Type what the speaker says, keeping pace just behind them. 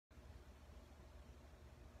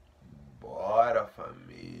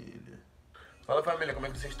Fala família, como é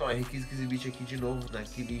que vocês estão? R-KIZI Beat aqui de novo,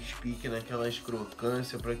 naquele speak, naquelas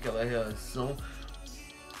crocâncias, pra aquela reação,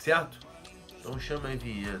 certo? Então chama a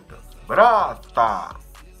vinheta. Brota!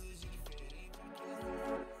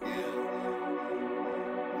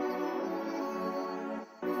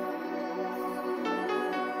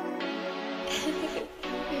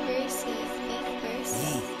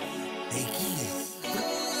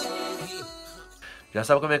 Já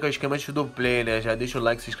sabe como é que é o esquema antes do play, né? Já deixa o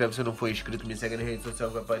like, se inscreve se não for inscrito, me segue na rede social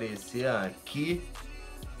que vai aparecer aqui.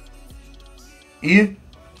 E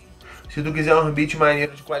se tu quiser um beat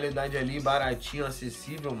maneiro de qualidade ali, baratinho,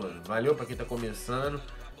 acessível, mano, valeu pra quem tá começando.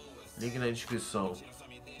 Link na descrição.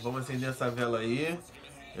 Vamos acender essa vela aí.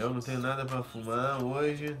 Eu não tenho nada pra fumar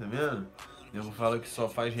hoje, tá vendo? Eu falo que só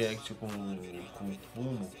faz react com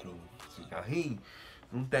fumo, com cigarrinho.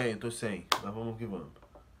 Não tenho, tô sem. Mas vamos que vamos.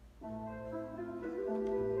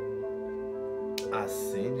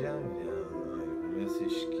 Acende a vela. Começa a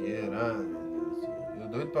isqueira. Eu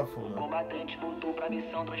doido pra fumar. Combatente voltou pra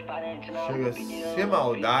missão transparente. Chega a ser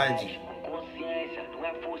maldade. Consciência, não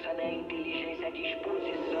é força nem inteligência, é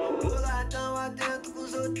disposição. Boladão atento com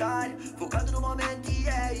os otários, focado no momento e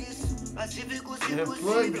é isso. Pacífico se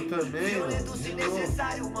possível, também, violento se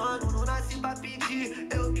necessário, mano. Não nasci pra pedir,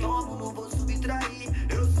 eu tomo, não vou subtrair.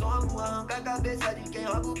 Eu somo, arranca a cabeça de quem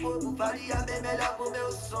roga o povo. Faria bem melhor com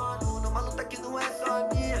meu sono. Numa luta que não é só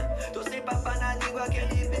minha. Tô sem papo na língua, quem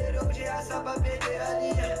liberou de raça pra perder a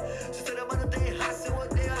linha. Se o ser humano tem raça, eu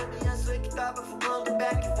odeio a minha. Sou que tava fumando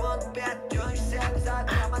back, voando perto de anjos cegos.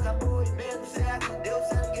 Até mais amor e menos cego. Deus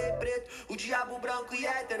sendo gay preto, o diabo branco e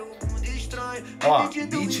hétero, um mundo estranho. Ó,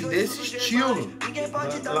 beat desse estilo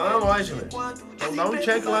lá na loja, velho. Então dá um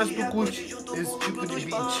check lá se tu curte esse tipo de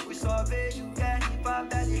beat. Só vejo guerra em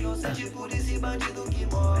favela, inocente, polícia e bandido que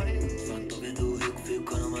morre. Só tô vendo o rico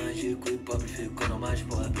ficando mais rico e pobre ficando mais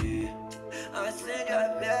pobre. Acende a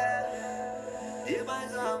vela, dê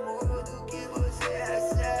mais amor do que você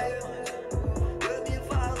recebe. Eu me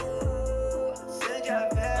falou, acende a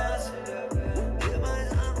vela, dê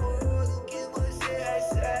mais amor do que você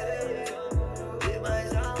recebe. Dê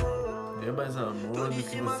mais amor. Dê mais amor do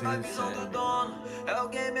que você recebe. É o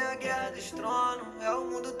game, é a guerra dos tronos. É o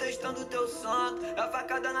mundo testando teu santo. É a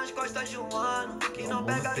facada nas costas de um ano. Quem não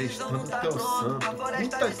pega a visão não tá pronto. A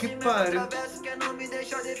floresta Puta de que cima pariu. atravesso. Quem não me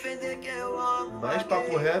deixa defender quem eu amo. Mais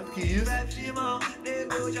papo reto que isso. Irmão,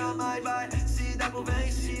 nego jamais vai se dar por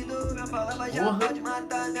vencido. Minha palavra já pode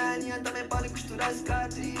matar, minha linha também pode costurar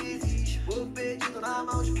cicatrizes. Vou perdido na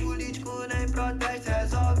mão de político, nem protesto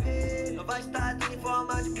resolve. Não vai estar em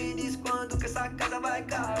forma de piniz quando que essa casa vai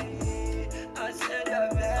cair. Acende a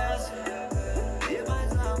vela, dê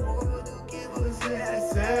mais amor do que você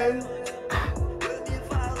recebe. Eu te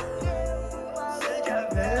falo, acende a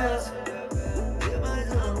vela, dê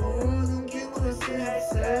mais amor do que você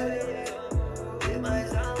recebe. Dê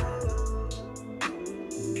mais amor.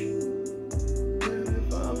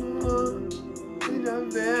 Acende a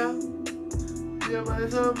vela, dê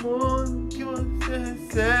mais amor que você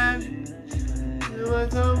recebe. Dê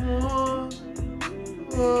mais amor.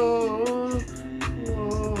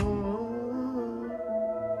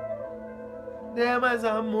 Dê mais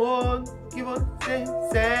amor que você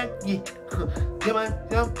segue. Dê mais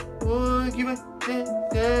amor que você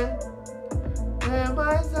segue. Dê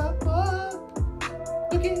mais amor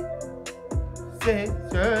do que você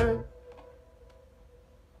segue.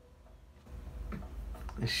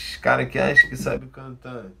 Os caras que acham que sabem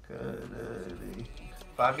cantar. Caralho.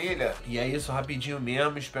 Família, e é isso, rapidinho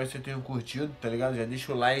mesmo. Espero que vocês tenham curtido, tá ligado? Já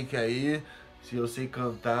deixa o like aí. Se eu sei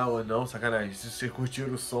cantar ou não, sacanagem. Se vocês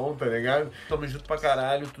curtiram o som, tá ligado? Tamo junto pra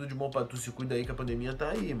caralho, tudo de bom pra tu. Se cuida aí que a pandemia tá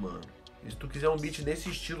aí, mano. E se tu quiser um beat desse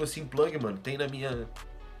estilo, assim, plug, mano, tem na minha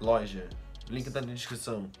loja. Link tá na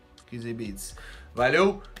descrição. R-KIZI Beats.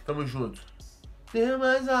 Valeu, tamo junto. Tem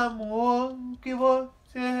mais amor que você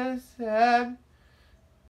recebe.